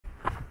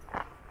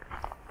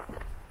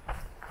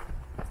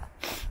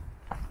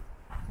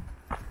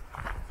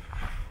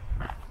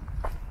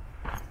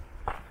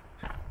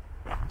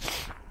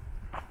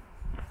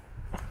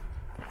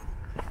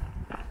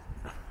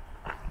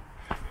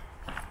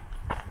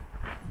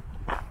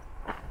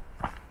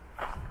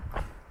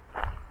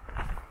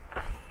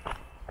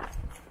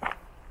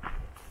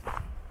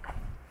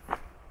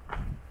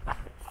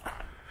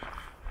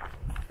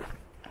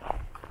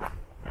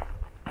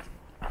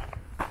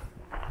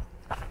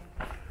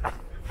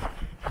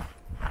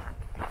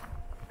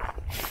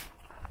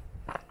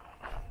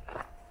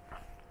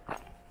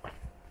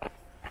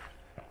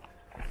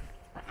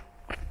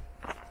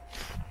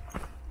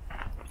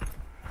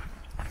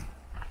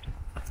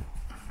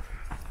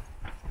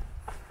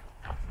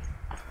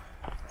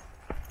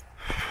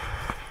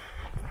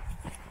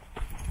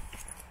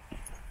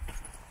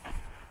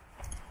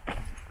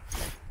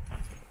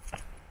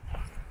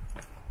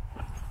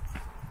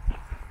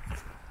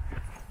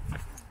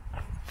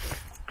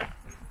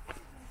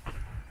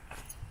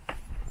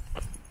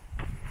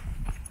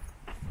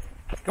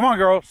Come on,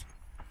 girls.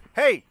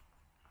 Hey,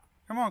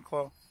 come on,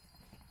 Chloe.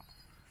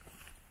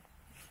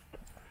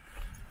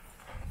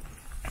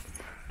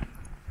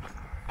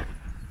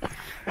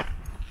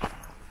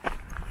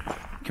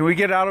 Can we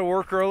get out of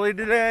work early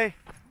today?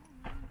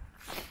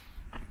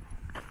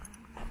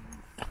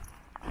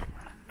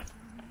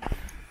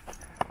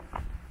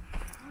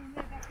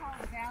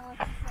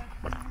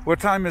 What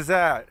time is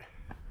that?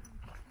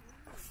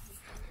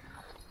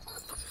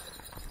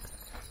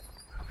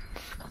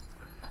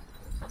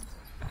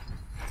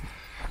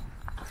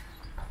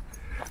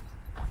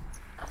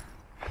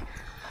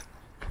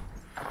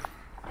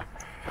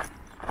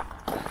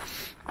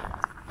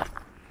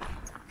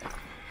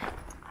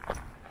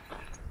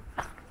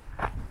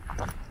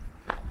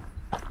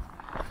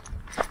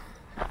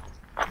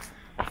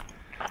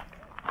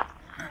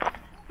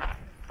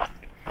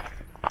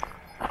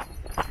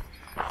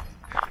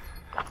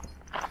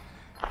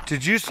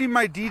 Did you see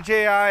my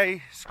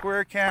DJI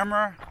square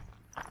camera?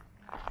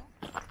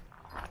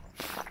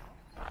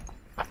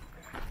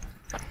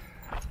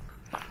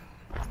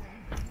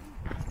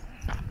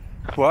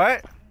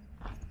 What?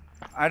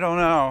 I don't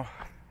know.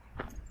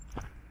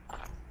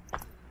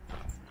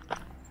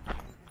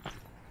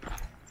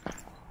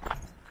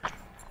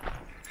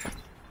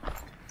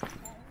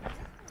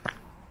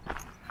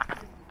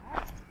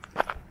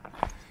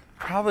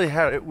 Probably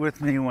had it with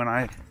me when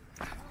I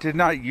did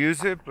not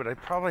use it, but I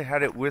probably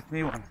had it with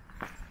me when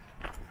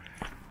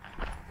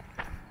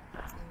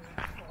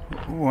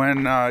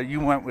you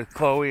went with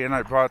Chloe and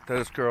I brought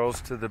those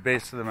girls to the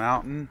base of the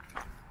mountain.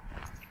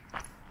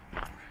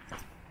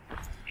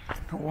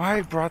 Why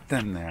I brought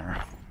them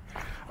there?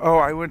 Oh,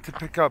 I went to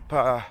pick up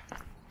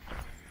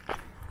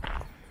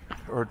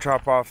or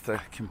drop off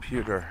the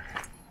computer.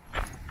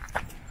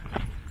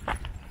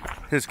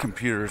 His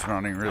computer's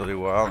running really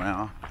well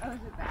now. Oh, is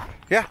it back?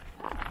 Yeah.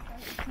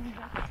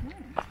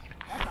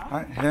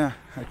 Yeah,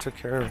 I took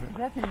care of it.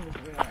 that thing was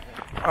really.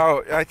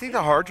 Oh, I think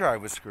the hard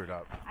drive was screwed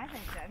up. I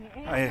think so. I mean,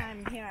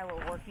 anytime he and I were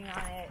working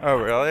on it. Oh,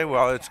 really?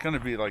 Well, it's going to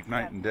be like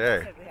night and day.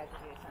 We had to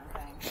do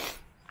something.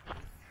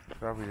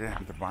 Probably didn't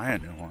have to buy a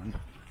new one.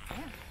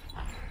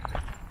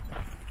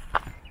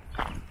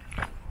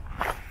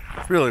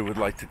 Yeah. Really would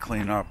like to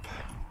clean up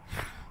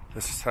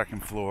this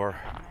second floor.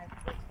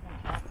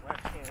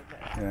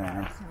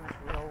 Yeah. Too much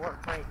real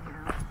work right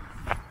now.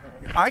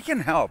 I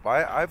can help.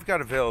 I've got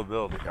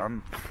availability.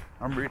 I'm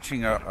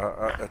reaching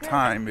a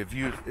time. If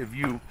you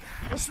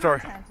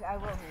start. I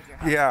will need your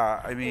help.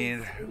 Yeah, I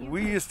mean,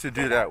 we used to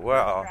do that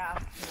well. I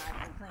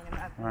can clean them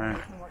up. Right.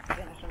 We can work to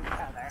finish them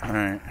together.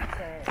 Right.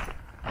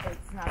 But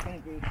it's not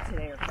going to be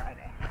today or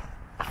Friday.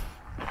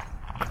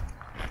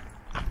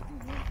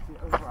 The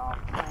overall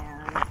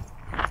plan.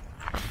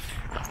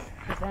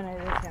 But then it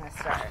is going to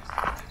start.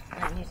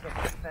 And I need to get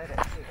the photo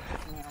shoot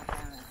just nailed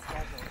down and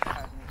scheduled so I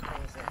can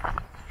close it.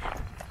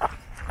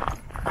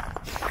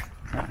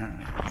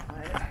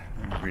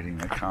 I'm reading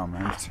the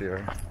comments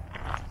here.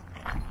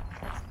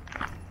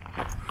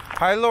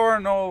 Hi, Laura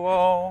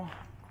Noel.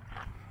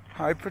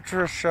 Hi,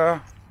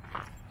 Patricia.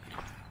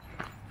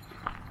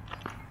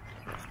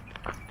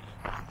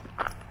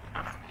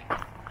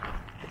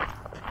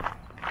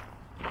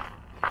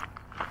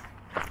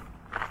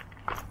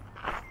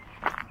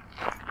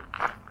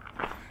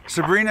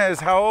 Sabrina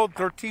is how old?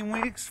 13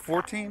 weeks?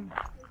 14?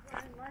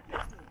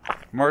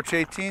 March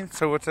 18th?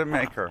 So what's that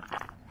make her?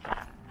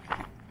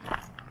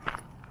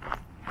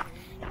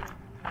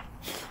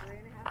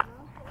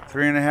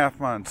 3.5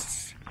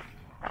 months.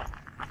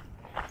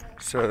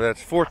 So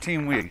that's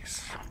 14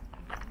 weeks.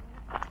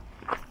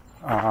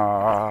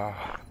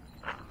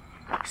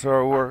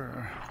 So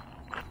we're...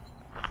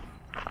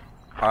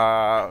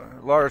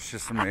 Laura's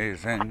just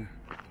amazing.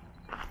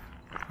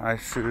 Hi,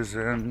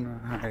 Susan.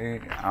 Hi,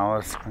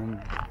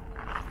 Allison.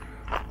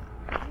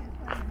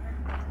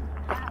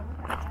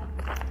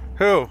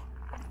 Who?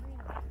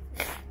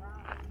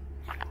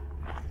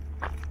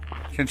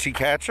 Can she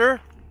catch her?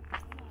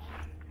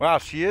 Wow,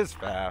 she is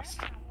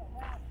fast.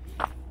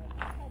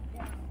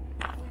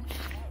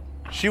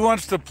 She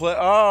wants to play.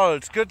 Oh,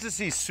 it's good to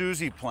see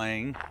Susie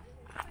playing.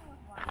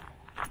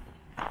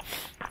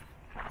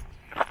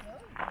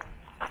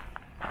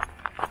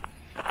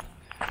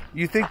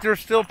 You think they're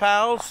still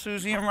pals,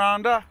 Susie and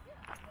Rhonda?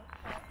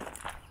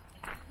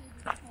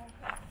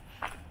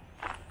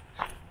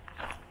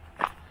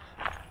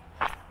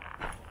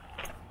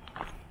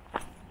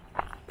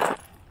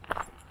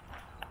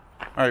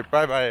 All right,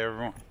 bye-bye,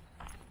 everyone.